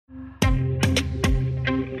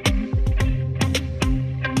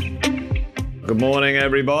Good morning,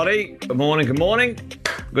 everybody. Good morning, good morning.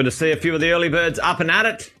 Good to see a few of the early birds up and at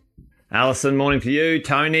it. Alison, morning to you.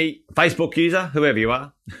 Tony, Facebook user, whoever you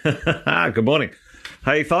are. Good morning.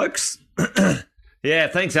 Hey, folks. Yeah,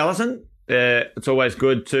 thanks, Alison. It's always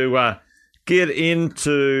good to get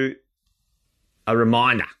into a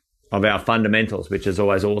reminder of our fundamentals, which is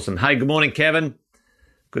always awesome. Hey, good morning, Kevin.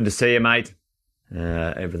 Good to see you, mate.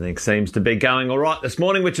 Everything seems to be going all right this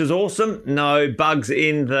morning, which is awesome. No bugs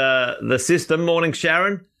in the system. Morning,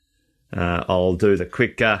 Sharon. I'll do the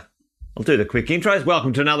quick intros.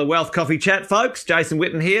 Welcome to another Wealth Coffee Chat, folks. Jason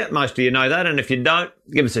Witten here. Most of you know that, and if you don't,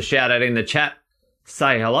 give us a shout out in the chat.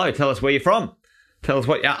 Say hello. Tell us where you're from. Tell us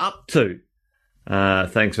what you're up to.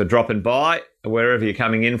 Thanks for dropping by wherever you're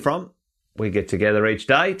coming in from. We get together each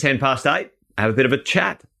day, 8:10, have a bit of a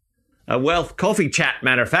chat. A Wealth Coffee Chat,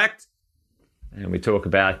 matter of fact. And we talk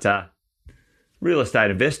about real estate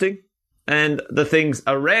investing and the things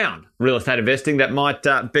around real estate investing that might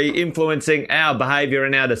be influencing our behaviour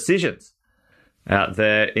and our decisions out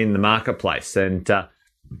there in the marketplace. And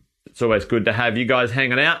it's always good to have you guys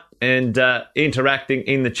hanging out and interacting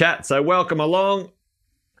in the chat. So welcome along.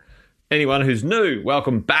 Anyone who's new,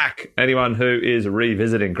 welcome back. Anyone who is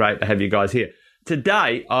revisiting, great to have you guys here.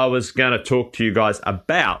 Today, I was going to talk to you guys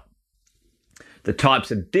about the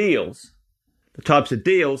types of deals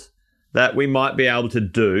that we might be able to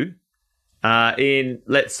do in,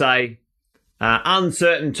 let's say,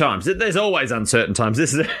 uncertain times. There's always uncertain times.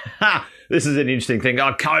 This is an interesting thing.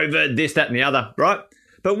 Oh, COVID, this, that, and the other, right?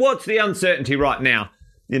 But what's the uncertainty right now?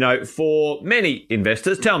 You know, for many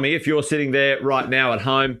investors, tell me if you're sitting there right now at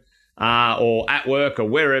home or at work or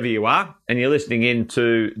wherever you are, and you're listening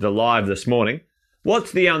into the live this morning.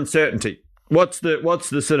 What's the uncertainty? What's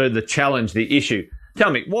the sort of the challenge, the issue? Tell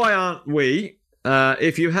me, why aren't we?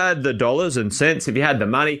 If you had the dollars and cents, if you had the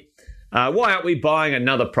money, why aren't we buying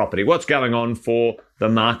another property? What's going on for the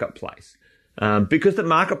marketplace? Because the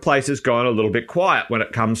marketplace has gone a little bit quiet when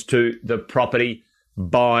it comes to the property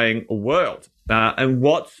buying world. And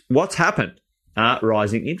what's happened?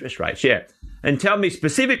 Rising interest rates, yeah. And tell me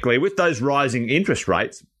specifically, with those rising interest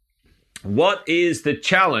rates, what is the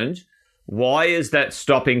challenge? Why is that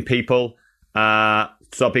stopping people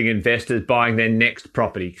stopping investors buying their next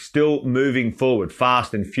property, still moving forward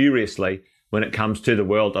fast and furiously when it comes to the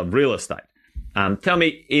world of real estate? Tell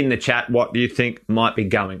me in the chat what you think might be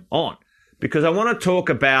going on, because I want to talk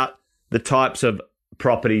about the types of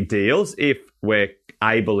property deals, if we're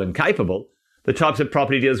able and capable, the types of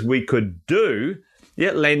property deals we could do.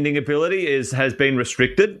 Yeah, lending ability has been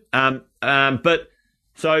restricted, but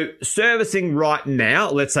so servicing right now,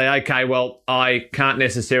 let's say, okay, well, I can't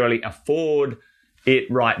necessarily afford it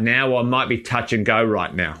right now, or I might be touch and go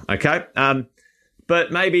right now, okay?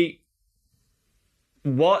 But maybe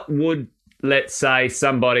what would, let's say,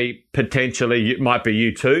 somebody potentially, might be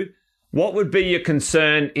you too, what would be your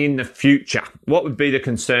concern in the future? What would be the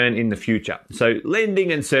concern in the future? So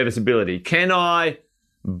lending and serviceability. Can I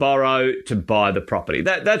borrow to buy the property?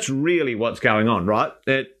 That's really what's going on, right?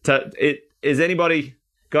 Is anybody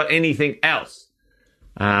got anything else?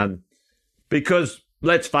 Because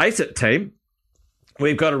let's face it, team,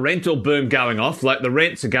 we've got a rental boom going off. Like, the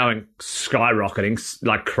rents are going skyrocketing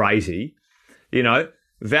like crazy. You know,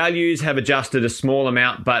 values have adjusted a small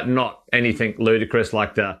amount, but not anything ludicrous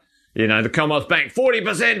like the Commonwealth Bank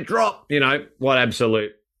 40% drop. You know, what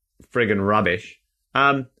absolute friggin' rubbish.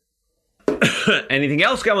 Anything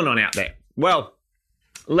else going on out there? Well,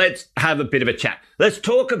 let's have a bit of a chat. Let's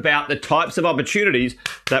talk about the types of opportunities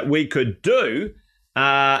that we could do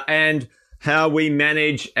and how we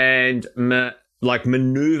manage and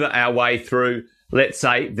maneuver our way through, let's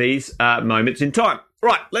say, these moments in time.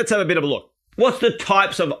 Right, let's have a bit of a look. What's the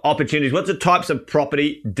types of opportunities? What's the types of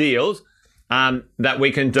property deals that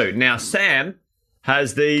we can do? Now, Sam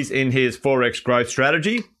has these in his Forex growth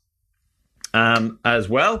strategy as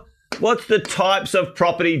well. What's the types of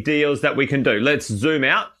property deals that we can do? Let's zoom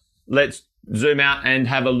out. Let's zoom out and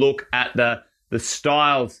have a look at the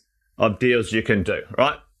styles of deals you can do,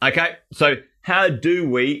 right? Okay, so how do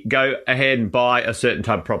we go ahead and buy a certain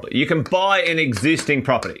type of property? You can buy an existing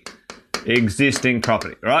property,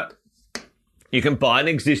 right? You can buy an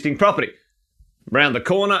existing property. Around the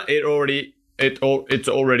corner, it's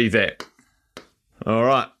already there. All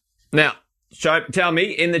right. Now, tell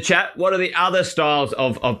me in the chat, what are the other styles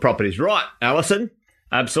of properties? Right, Alison?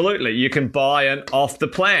 Absolutely. You can buy an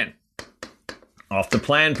off-the-plan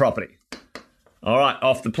property. All right,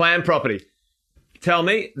 off-the-plan property. Tell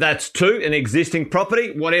me, that's two, an existing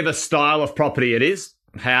property, whatever style of property it is,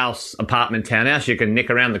 house, apartment, townhouse, you can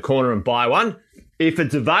nick around the corner and buy one, if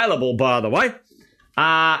it's available, by the way.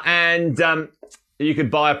 you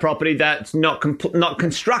could buy a property that's not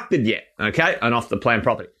constructed yet, okay, an off-the-plan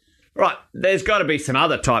property. Right, there's got to be some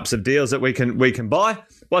other types of deals that we can buy.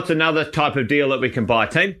 What's another type of deal that we can buy,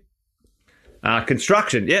 team?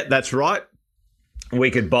 Construction. Yeah, that's right.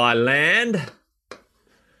 We could buy land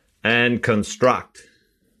and construct.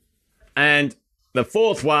 And the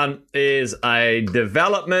fourth one is a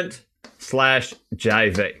development /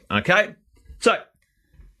 JV. Okay? So,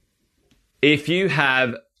 if you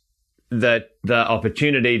have the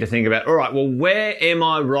opportunity to think about, all right, well, where am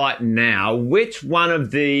I right now? Which one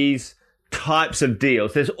of these types of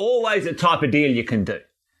deals? There's always a type of deal you can do.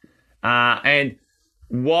 And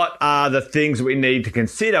what are the things we need to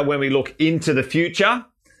consider when we look into the future?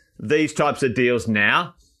 These types of deals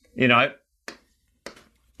now,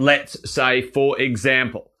 let's say, for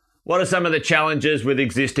example, what are some of the challenges with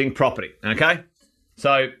existing property? Okay.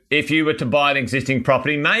 So if you were to buy an existing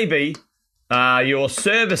property, maybe your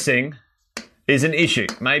servicing is an issue.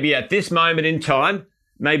 Maybe at this moment in time,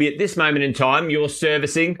 your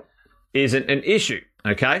servicing isn't an issue.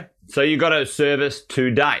 Okay. So you've got to service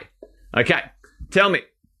today. Okay. Tell me,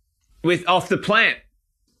 with off the plan.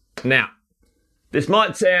 Now, this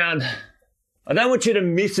might sound, I don't want you to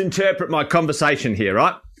misinterpret my conversation here,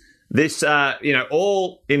 right? This,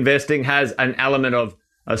 all investing has an element of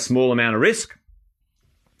a small amount of risk.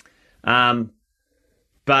 But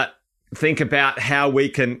think about how we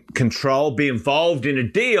can be involved in a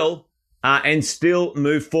deal, and still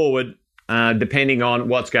move forward, depending on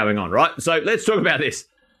what's going on, right? So let's talk about this.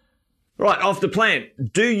 Right, off the plan.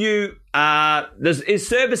 Is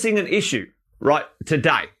servicing an issue right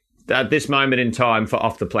today, at this moment in time for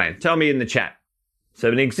off the plan? Tell me in the chat. So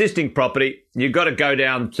an existing property, you've got to go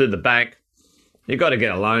down to the bank, you've got to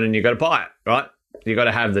get a loan and you've got to buy it, right? You've got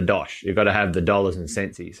to have the dosh, you've got to have the dollars and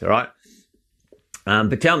centsies, all right?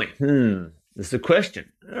 But tell me, this is a question.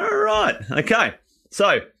 All right, okay.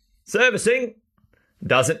 So servicing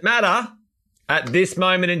doesn't matter at this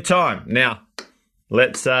moment in time. Now,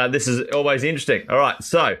 this is always interesting. All right,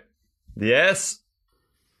 so yes,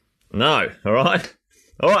 no, all right.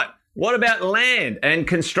 All right, what about land and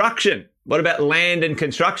construction? Buying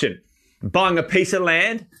a piece of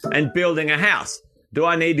land and building a house. Do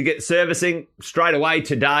I need to get servicing straight away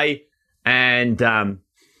today? And, do I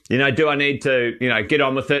need to, get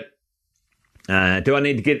on with it? Do I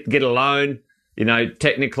need to get a loan,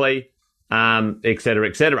 technically, et cetera,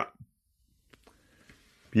 et cetera?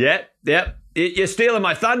 Yeah. You're stealing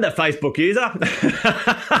my thunder, Facebook user.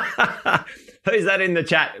 Who's that in the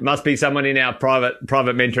chat? It must be someone in our private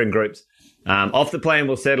mentoring groups. Off the plan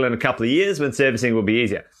will settle in a couple of years when servicing will be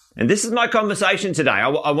easier. And this is my conversation today.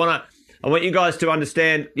 I want you guys to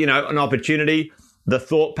understand, an opportunity, the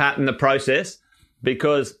thought pattern, the process,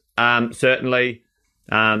 because certainly,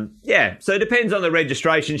 so it depends on the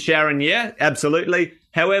registration, Sharon. Yeah, absolutely.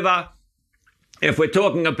 However, if we're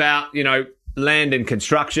talking about, land and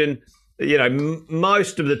construction,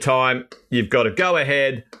 most of the time you've got to go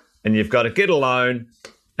ahead and you've got to get a loan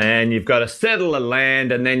and you've got to settle the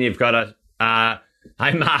land, and then you've got to,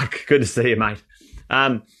 hey Mark, good to see you, mate.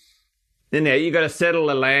 Then you've got to settle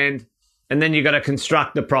the land and then you've got to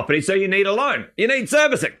construct the property. So you need a loan. You need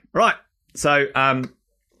servicing, right? So,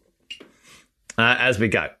 as we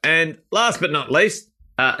go. And last but not least,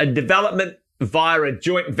 a development via a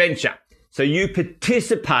joint venture. So you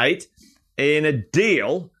participate in a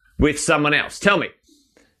deal with someone else. Tell me,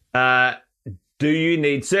 do you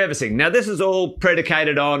need servicing? Now, this is all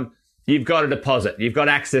predicated on you've got a deposit. You've got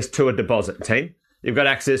access to a deposit, team. You've got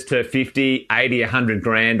access to 50, 80, 100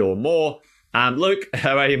 grand or more. Luke,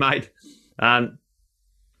 how are you, mate?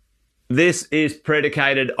 This is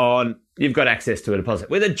predicated on you've got access to a deposit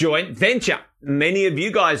with a joint venture. Many of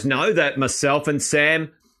you guys know that myself and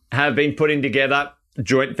Sam have been putting together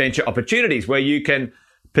joint venture opportunities where you can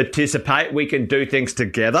participate. We can do things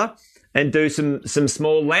together and do some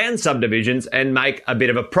small land subdivisions and make a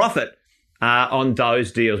bit of a profit on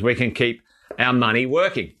those deals. We can keep our money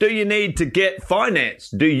working. Do you need to get finance?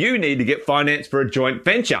 Do you need to get finance for a joint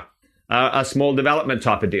venture, a small development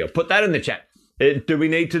type of deal? Put that in the chat. Do we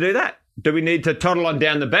need to do that? Do we need to toddle on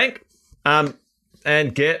down the bank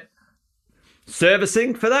and get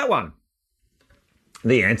servicing for that one?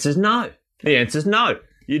 The answer's no. The answer's no.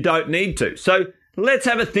 You don't need to. So let's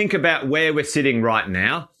have a think about where we're sitting right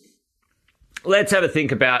now. Let's have a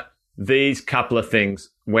think about these couple of things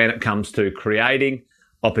when it comes to creating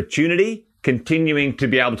opportunity, continuing to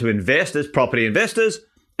be able to invest as property investors,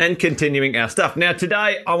 and continuing our stuff. Now,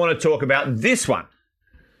 today, I want to talk about this one.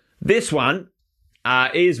 This one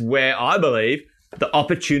is where I believe the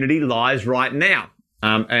opportunity lies right now.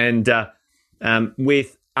 Armed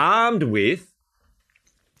with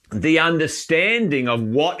the understanding of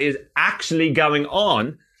what is actually going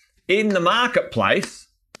on in the marketplace,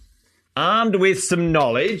 armed with some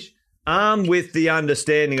knowledge, armed with the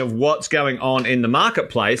understanding of what's going on in the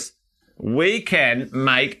marketplace, we can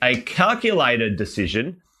make a calculated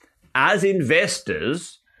decision as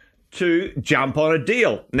investors to jump on a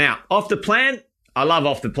deal. Now, off the plan, I love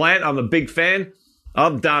off the plan. I'm a big fan.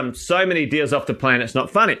 I've done so many deals off the plan, it's not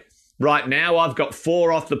funny. Right now, I've got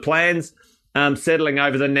 4 off the plans settling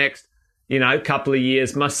over the next, couple of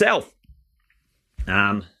years myself.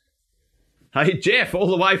 Hey, Jeff, all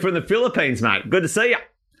the way from the Philippines, mate. Good to see you.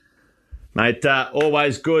 Mate,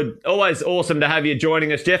 always good. Always awesome to have you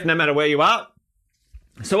joining us, Jeff, no matter where you are.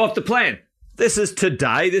 So off the plan. This is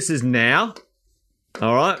today. This is now.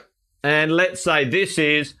 All right. And let's say this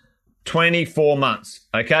is 24 months,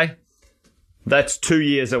 okay? That's 2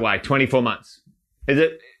 years away, 24 months.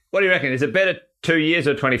 What do you reckon? Is it better 2 years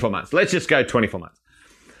or 24 months? Let's just go 24 months.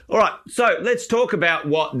 All right. So let's talk about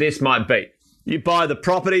what this might be. You buy the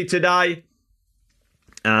property today.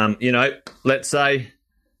 Let's say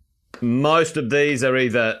most of these are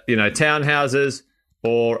either, townhouses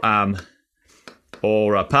or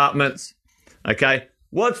apartments. Okay.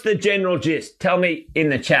 What's the general gist? Tell me in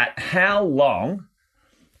the chat how long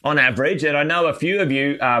on average, and I know a few of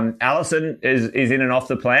you, Alison is in and off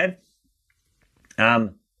the plan.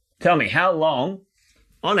 Tell me how long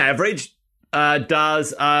on average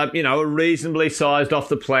does a reasonably sized off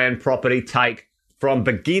the plan property take from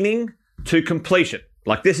beginning to completion?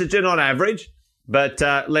 Like this is just on average, but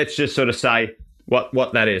let's just sort of say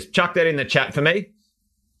what that is. Chuck that in the chat for me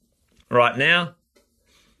right now.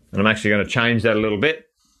 And I'm actually going to change that a little bit.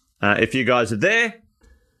 If you guys are there,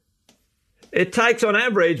 it takes on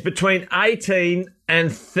average between 18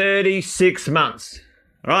 and 36 months.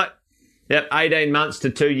 All right? Yep, 18 months to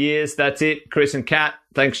 2 years. That's it. Chris and Kat.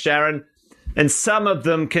 Thanks, Sharon. And some of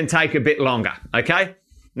them can take a bit longer, okay?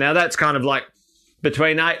 Now, that's kind of like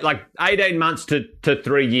between 18 months to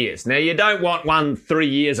 3 years. Now, you don't want one 3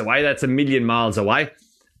 years away. That's a million miles away.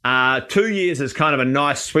 2 years is kind of a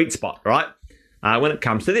nice sweet spot, right? When it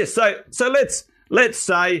comes to this. So let's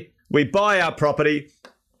say we buy our property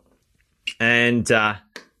and,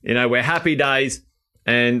 we're happy days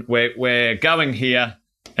and we're going here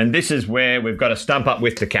and this is where we've got to stump up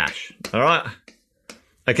with the cash. All right.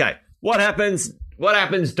 Okay. What happens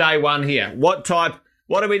day one here? What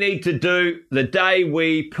do we need to do the day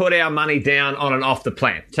we put our money down on and off the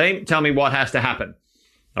plan? Team, tell me what has to happen.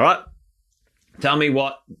 All right. Tell me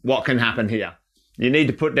what can happen here. You need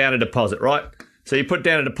to put down a deposit, right? So you put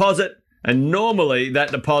down a deposit, and normally that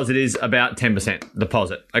deposit is about 10%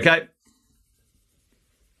 deposit, okay?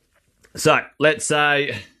 So let's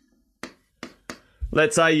say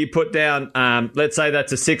you put down, let's say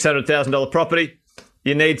that's a $600,000 property.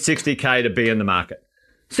 You need 60K to be in the market.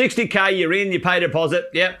 60K, you're in, you pay deposit,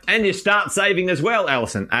 yep, and you start saving as well,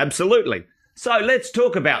 Alison. Absolutely. So let's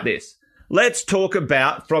talk about this. Let's talk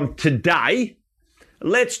about from today.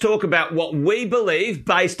 Let's talk about what we believe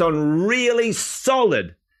based on really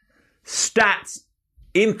solid stats,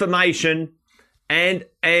 information, and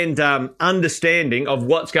understanding of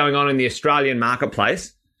what's going on in the Australian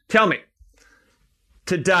marketplace. Tell me,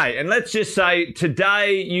 today, and let's just say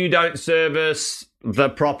today you don't service the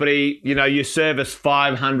property, you service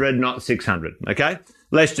 500, not 600, okay?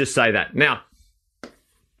 Let's just say that. Now,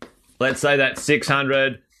 let's say that's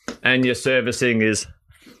 600 and your servicing is,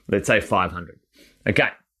 let's say 500. Okay,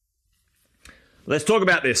 let's talk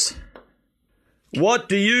about this. What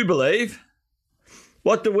do you believe?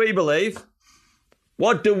 What do we believe?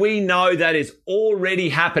 What do we know that is already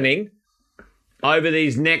happening over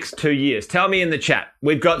these next 2 years? Tell me in the chat.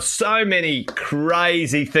 We've got so many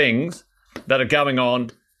crazy things that are going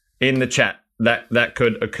on in the chat that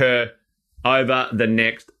could occur over the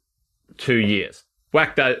next 2 years.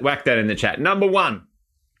 Whack that in the chat. Number one,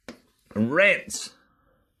 rents.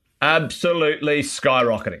 Absolutely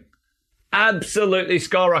skyrocketing. Absolutely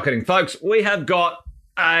skyrocketing. Folks, we have got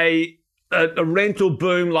a rental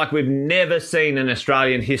boom like we've never seen in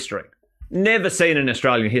Australian history. Never seen in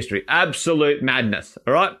Australian history. Absolute madness.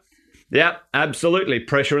 All right? Yep, absolutely.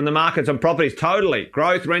 Pressure in the markets on properties. Totally.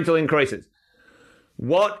 Growth, rental increases.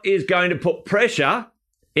 What is going to put pressure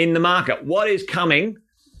in the market? What is coming?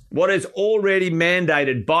 What is already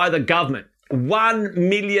mandated by the government? 1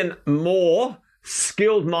 million more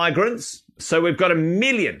skilled migrants. So we've got 1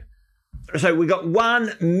 million. So we've got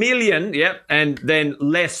 1 million, yep, and then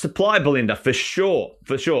less supply, Belinda, for sure.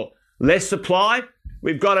 Less supply.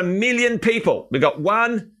 We've got 1 million people. We've got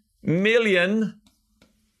 1 million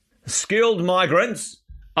skilled migrants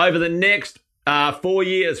over the next 4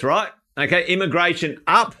 years, right? Okay, immigration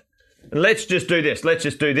up. And let's just do this. Let's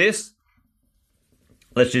just do this.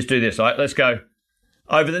 All right, let's go.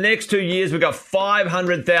 Over the next 2 years, we've got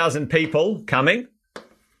 500,000 people coming,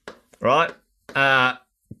 right?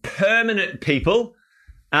 Permanent people.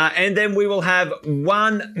 And then we will have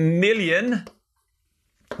 1 million.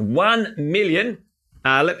 1 million.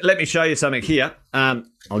 Let me show you something here.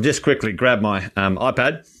 I'll just quickly grab my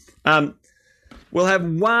iPad. We'll have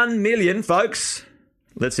 1 million, folks.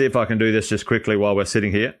 Let's see if I can do this just quickly while we're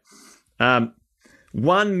sitting here. 1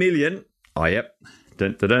 million. Oh, yep.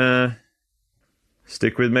 Dun, dun, dun.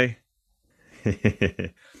 Stick with me.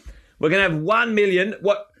 We're going to have 1 million.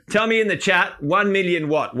 What? Tell me in the chat, 1 million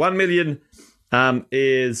what? 1 million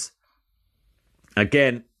is,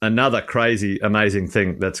 again, another crazy, amazing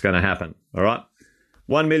thing that's going to happen. All right?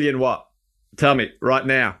 1 million what? Tell me right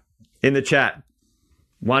now in the chat.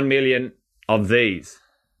 1 million of these.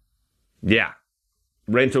 Yeah.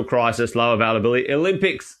 Rental crisis, low availability.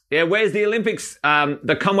 Olympics. Yeah, where's the Olympics?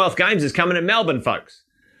 The Commonwealth Games is coming to Melbourne, folks.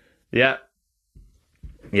 Yeah.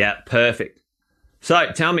 Yeah, perfect.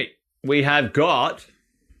 So tell me, we have got...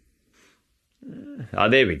 Oh,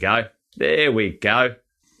 there we go. There we go.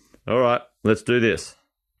 All right, let's do this.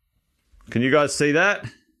 Can you guys see that?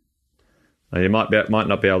 Oh, you might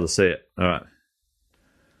not be able to see it. All right.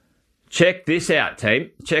 Check this out,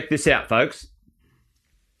 team. Check this out, folks.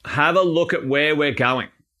 Have a look at where we're going.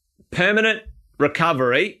 Permanent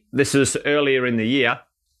recovery. This is earlier in the year.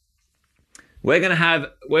 We're going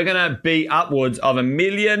to be upwards of 1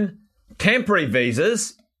 million temporary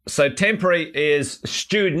visas. So temporary is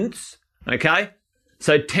students, okay?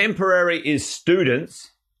 So temporary is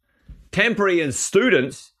students. Temporary is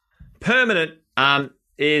students. Permanent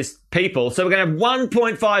is people. So we're going to have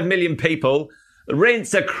 1.5 million people.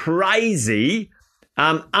 Rents are crazy.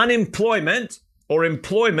 Unemployment or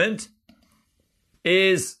employment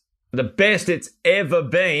is the best it's ever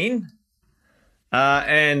been.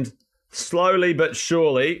 And slowly but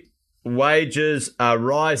surely, wages are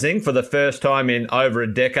rising for the first time in over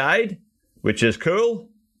a decade, which is cool.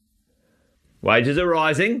 Wages are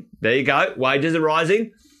rising. There you go. Wages are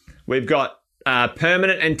rising. We've got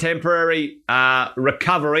permanent and temporary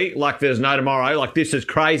recovery like there's no tomorrow. Like, this is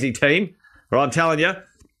crazy, team. All right, I'm telling you. All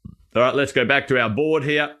right, let's go back to our board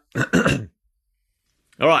here.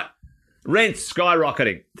 All right. Rents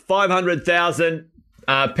skyrocketing. 500,000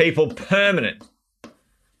 people permanent.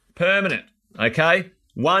 Permanent, okay?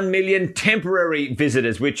 1 million temporary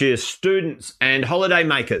visitors, which is students and holiday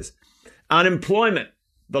makers. Unemployment,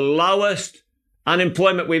 the lowest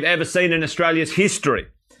unemployment we've ever seen in Australia's history.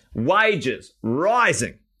 Wages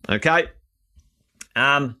rising, okay?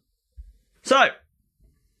 So,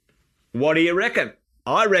 what do you reckon?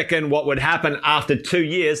 I reckon what would happen after 2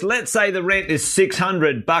 years, let's say the rent is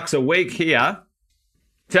 $600 a week here.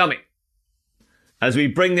 Tell me, as we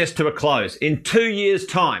bring this to a close, in 2 years'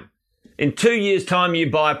 time, you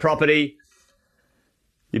buy a property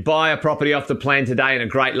off the plan today in a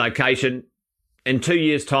great location. In 2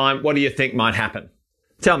 years' time, what do you think might happen?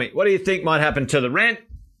 Tell me, what do you think might happen to the rent?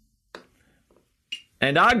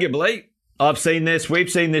 And arguably, we've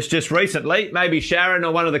seen this just recently. Maybe Sharon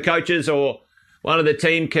or one of the coaches or one of the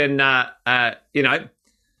team can,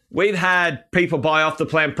 we've had people buy off the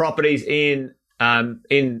plan properties in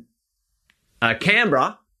Canberra.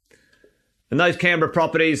 And those Canberra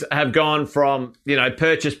properties have gone from,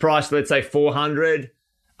 purchase price, let's say 400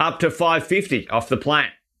 up to 550 off the plan.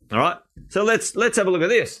 All right. So let's have a look at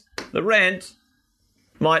this. The rent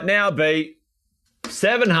might now be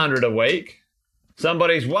 700 a week.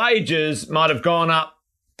 Somebody's wages might have gone up,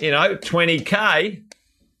 20K.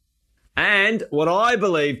 And what I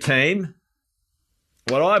believe, team,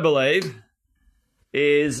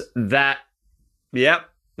 is that,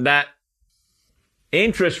 that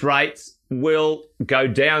interest rates will go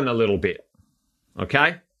down a little bit.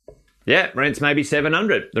 Okay? Yeah, rents maybe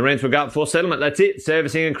 700. The rents will go up before settlement. That's it.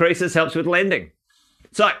 Servicing increases, helps with lending.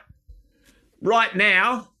 So, right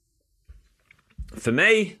now, for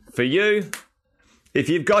me, for you, if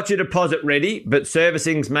you've got your deposit ready, but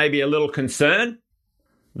servicing's maybe a little concern,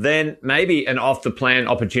 then maybe an off-the-plan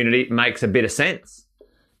opportunity makes a bit of sense.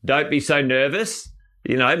 Don't be so nervous.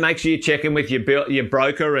 Make sure you check in with your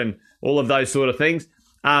broker and all of those sort of things.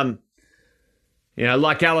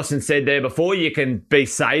 Like Alison said there before, you can be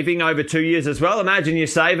saving over 2 years as well. Imagine you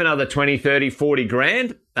save another 20, 30, 40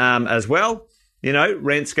 grand as well.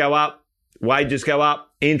 Rents go up, wages go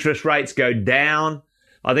up, interest rates go down.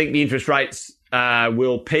 I think the interest rates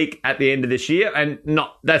will peak at the end of this year. And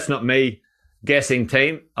that's not me guessing,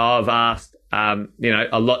 team. I've asked, a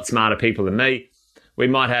lot smarter people than me. We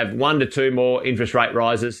might have 1 to 2 more interest rate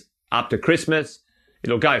rises up to Christmas.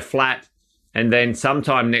 It'll go flat. and then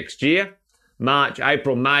sometime next year, March,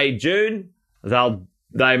 April, May, June,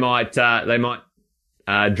 they might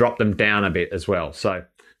drop them down a bit as well. So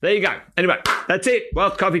there you go. Anyway, that's it.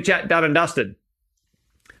 Wealth Coffee Chat done and dusted.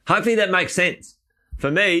 Hopefully that makes sense.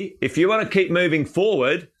 For me, if you want to keep moving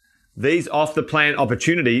forward, these off-the-plan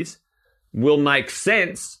opportunities will make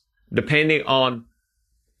sense depending on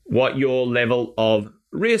what your level of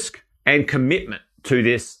risk and commitment to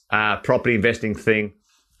this property investing thing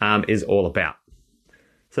is all about.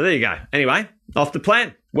 So there you go. Anyway, off the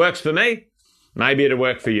plan. Works for me. Maybe it'll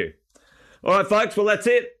work for you. All right, folks. Well, that's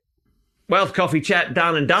it. Wealth Coffee Chat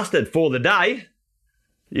done and dusted for the day.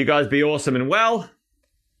 You guys be awesome and well.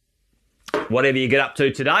 Whatever you get up to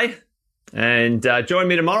today. And join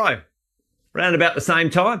me tomorrow around about the same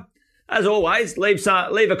time. As always, leave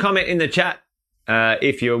a comment in the chat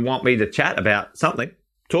if you want me to chat about something,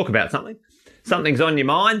 talk about something. Something's on your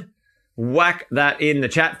mind, whack that in the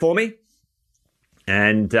chat for me.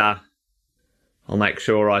 And I'll make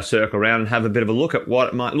sure I circle around and have a bit of a look at what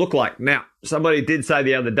it might look like. Now, somebody did say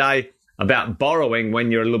the other day about borrowing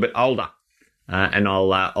when you're a little bit older. And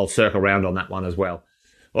I'll circle around on that one as well.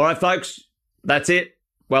 All right, folks, that's it.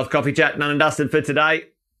 Wealth Coffee Chat done and dusted for today.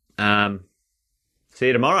 See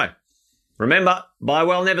you tomorrow. Remember, buy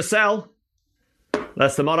well, never sell.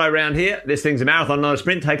 That's the motto around here. This thing's a marathon, not a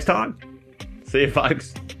sprint. Takes time. See you,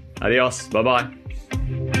 folks. Adios.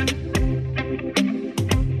 Bye-bye.